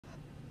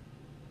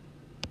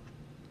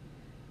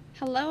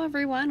Hello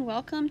everyone,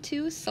 welcome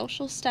to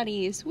Social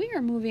Studies. We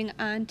are moving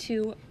on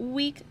to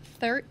week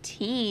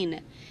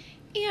 13.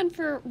 And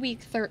for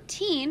week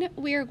 13,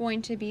 we are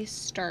going to be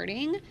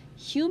starting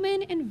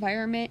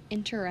human-environment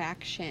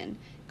interaction.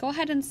 Go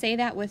ahead and say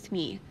that with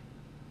me.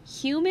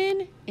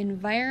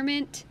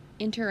 Human-environment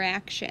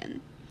interaction.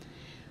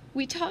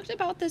 We talked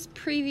about this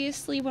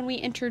previously when we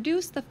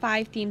introduced the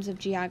 5 themes of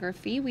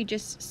geography. We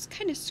just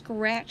kind of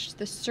scratched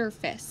the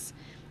surface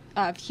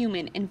of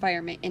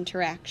human-environment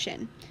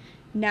interaction.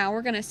 Now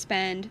we're going to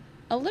spend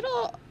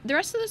the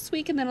rest of this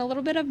week and then a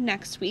little bit of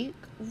next week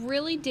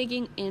really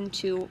digging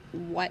into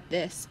what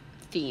this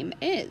theme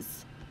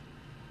is.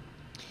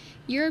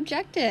 Your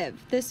objective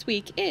this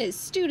week is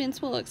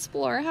students will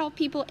explore how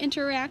people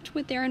interact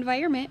with their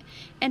environment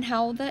and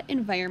how the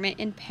environment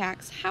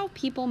impacts how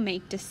people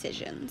make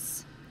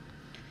decisions.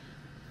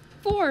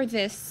 For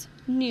this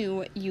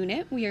new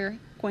unit, we are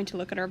going to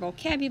look at our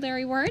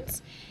vocabulary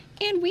words.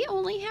 And we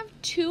only have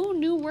 2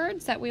 new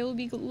words that we will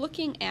be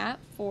looking at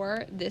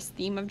for this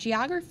theme of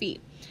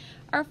geography.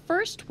 Our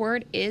first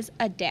word is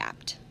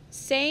adapt.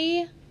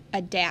 Say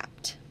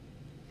adapt.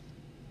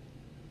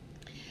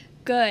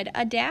 Good.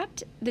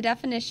 Adapt, the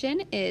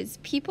definition is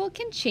people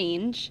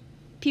change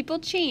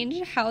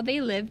how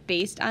they live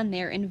based on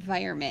their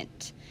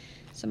environment.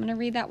 So I'm going to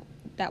read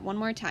that one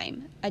more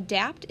time.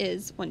 Adapt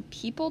is when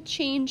people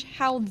change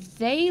how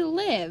they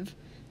live.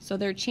 So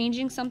they're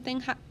changing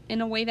something in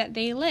a way that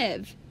they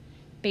live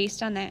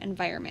based on that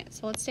environment.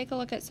 So let's take a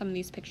look at some of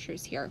these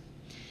pictures here.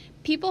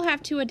 People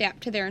have to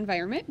adapt to their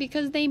environment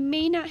because they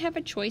may not have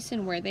a choice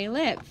in where they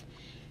live.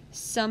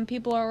 Some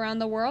people around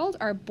the world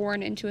are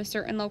born into a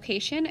certain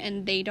location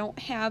and they don't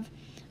have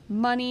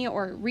money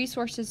or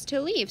resources to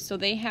leave, so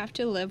they have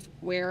to live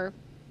where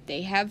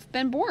they have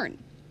been born.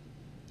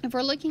 If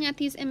we're looking at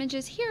these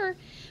images here,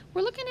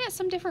 we're looking at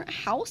some different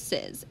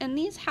houses, and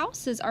these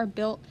houses are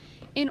built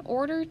in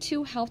order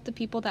to help the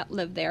people that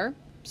live there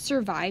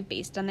survive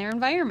based on their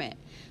environment.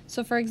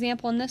 So for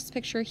example, in this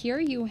picture here,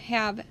 you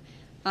have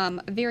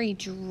a very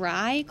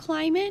dry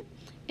climate,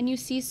 and you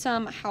see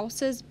some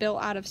houses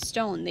built out of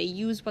stone. They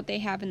use what they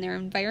have in their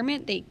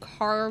environment. They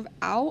carve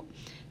out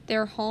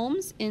their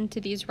homes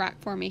into these rock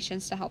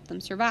formations to help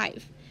them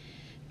survive.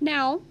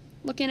 Now,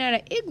 looking at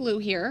an igloo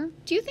here,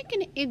 do you think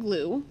an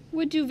igloo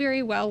would do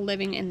very well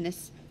living in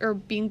this or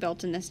being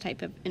built in this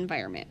type of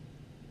environment?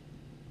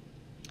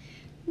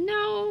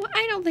 No,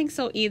 I don't think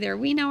so either.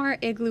 We know our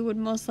igloo would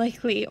most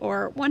likely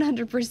or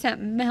 100%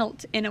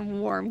 melt in a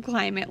warm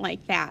climate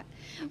like that.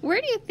 Where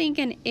do you think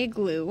an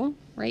igloo,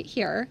 right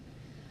here,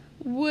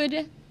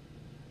 would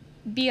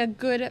be a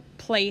good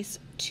place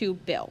to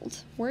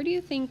build? Where do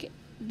you think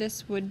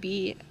this would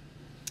be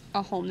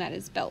a home that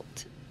is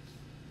built?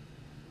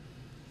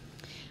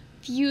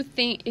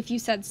 If you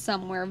said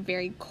somewhere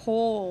very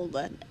cold,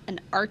 an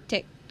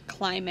Arctic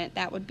climate,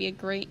 that would be a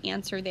great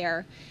answer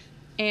there.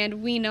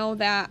 And we know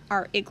that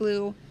our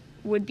igloo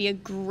would be a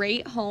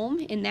great home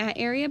in that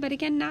area, but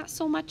again, not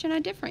so much in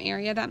a different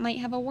area that might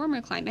have a warmer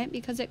climate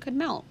because it could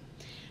melt.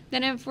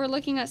 Then if we're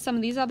looking at some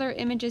of these other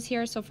images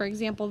here, so for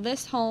example,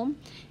 this home,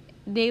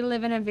 they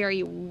live in a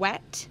very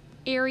wet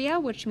area,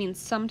 which means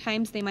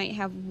sometimes they might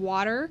have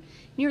water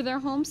near their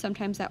home.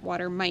 Sometimes that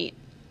water might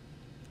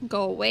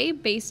go away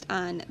based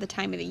on the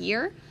time of the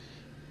year.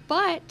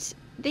 But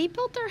they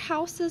built their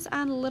houses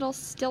on little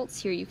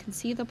stilts here. You can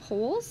see the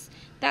poles.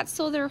 That's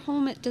so their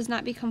home does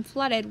not become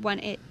flooded when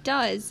it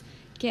does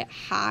get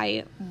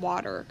high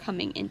water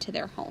coming into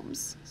their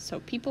homes. So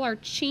people are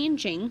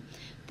changing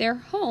their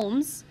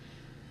homes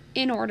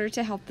in order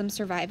to help them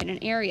survive in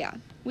an area.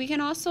 We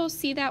can also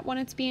see that when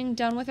it's being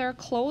done with our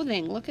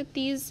clothing. Look at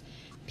these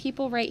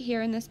people right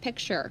here in this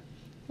picture.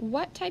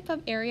 What type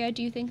of area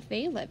do you think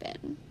they live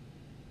in?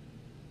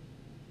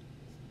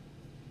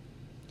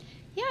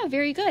 Yeah,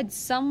 very good.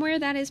 Somewhere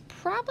that is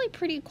probably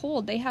pretty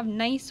cold. They have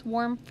nice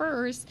warm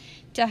furs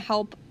to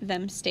help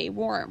them stay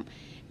warm.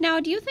 Now,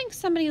 do you think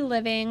somebody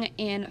living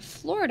in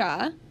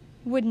Florida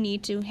would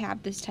need to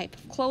have this type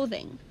of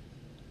clothing?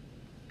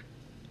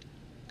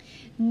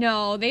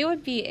 No, they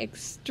would be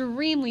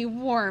extremely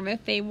warm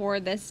if they wore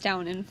this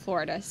down in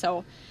Florida.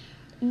 So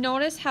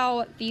notice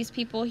how these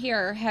people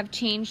here have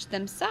changed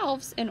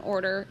themselves in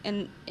order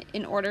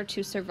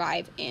to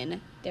survive in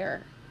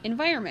their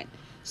environment.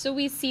 So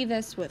we see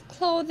this with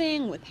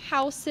clothing, with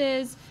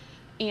houses,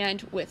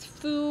 and with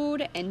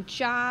food and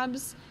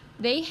jobs.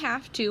 They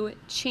have to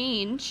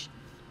change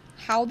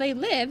how they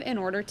live in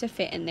order to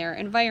fit in their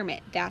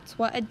environment. That's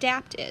what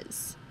adapt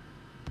is.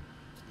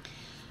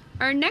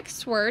 Our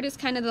next word is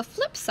kind of the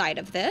flip side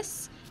of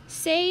this.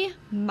 Say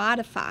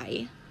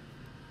modify.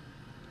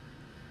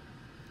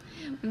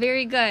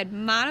 Very good.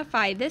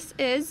 Modify. This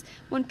is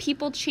when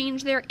people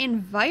change their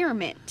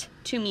environment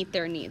to meet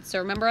their needs. So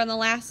remember on the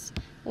last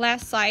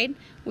slide,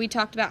 we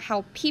talked about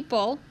how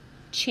people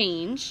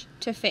change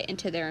to fit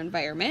into their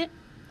environment.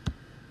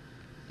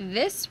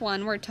 This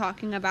one, we're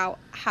talking about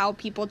how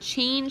people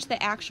change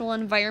the actual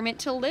environment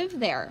to live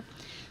there.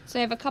 So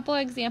I have a couple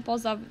of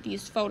examples of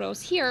these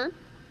photos here.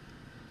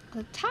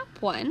 The top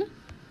one,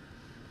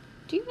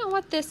 do you know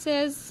what this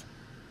is?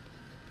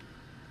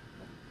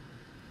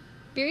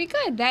 Very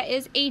good. That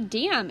is a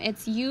dam.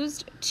 It's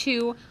used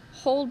to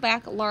hold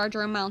back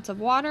larger amounts of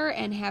water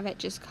and have it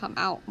just come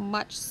out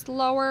much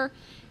slower.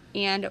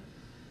 And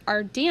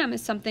our dam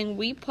is something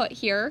we put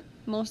here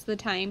most of the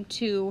time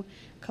to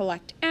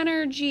collect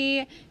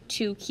energy,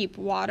 to keep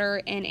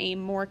water in a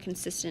more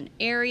consistent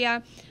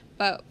area.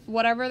 But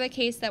whatever the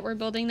case that we're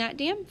building that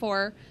dam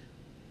for,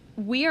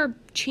 we are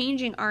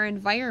changing our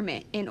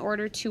environment in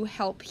order to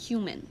help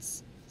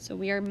humans. So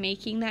we are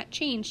making that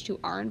change to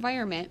our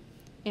environment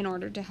in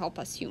order to help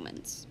us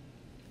humans.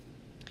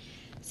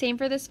 Same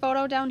for this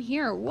photo down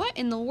here. What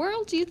in the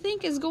world do you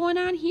think is going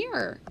on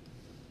here?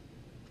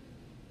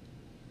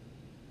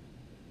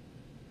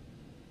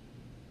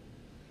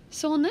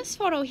 So in this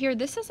photo here,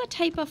 this is a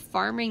type of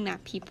farming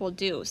that people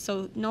do.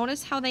 So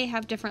notice how they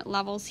have different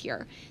levels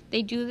here.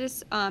 They do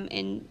this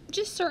in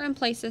just certain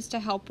places to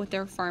help with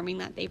their farming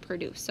that they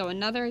produce. So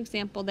another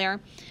example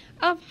there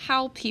of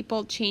how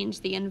people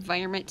change the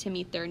environment to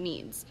meet their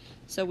needs.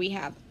 So we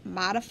have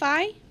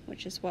modify,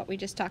 which is what we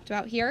just talked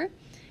about here,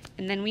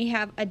 and then we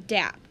have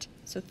adapt.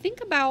 So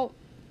think about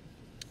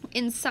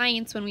in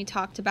science when we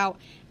talked about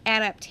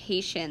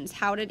adaptations,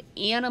 how did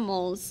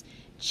animals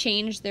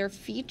change their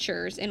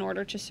features in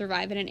order to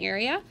survive in an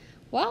area?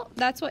 Well,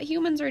 that's what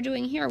humans are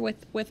doing here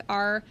with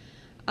our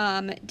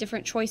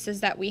different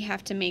choices that we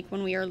have to make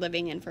when we are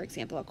living in, for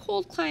example, a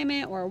cold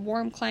climate or a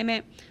warm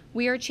climate.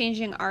 We are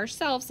changing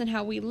ourselves and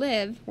how we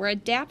live. We're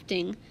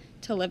adapting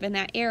to live in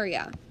that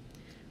area.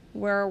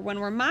 Where when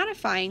we're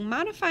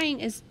modifying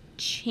is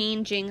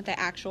changing the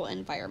actual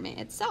environment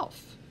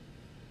itself.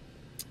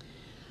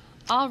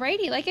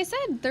 Alrighty, like I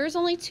said, there's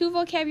only 2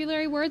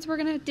 vocabulary words. We're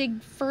going to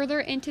dig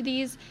further into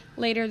these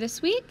later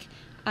this week.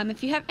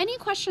 If you have any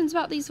questions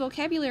about these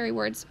vocabulary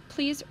words,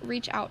 please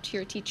reach out to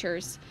your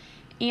teachers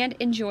and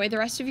enjoy the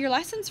rest of your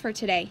lessons for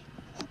today.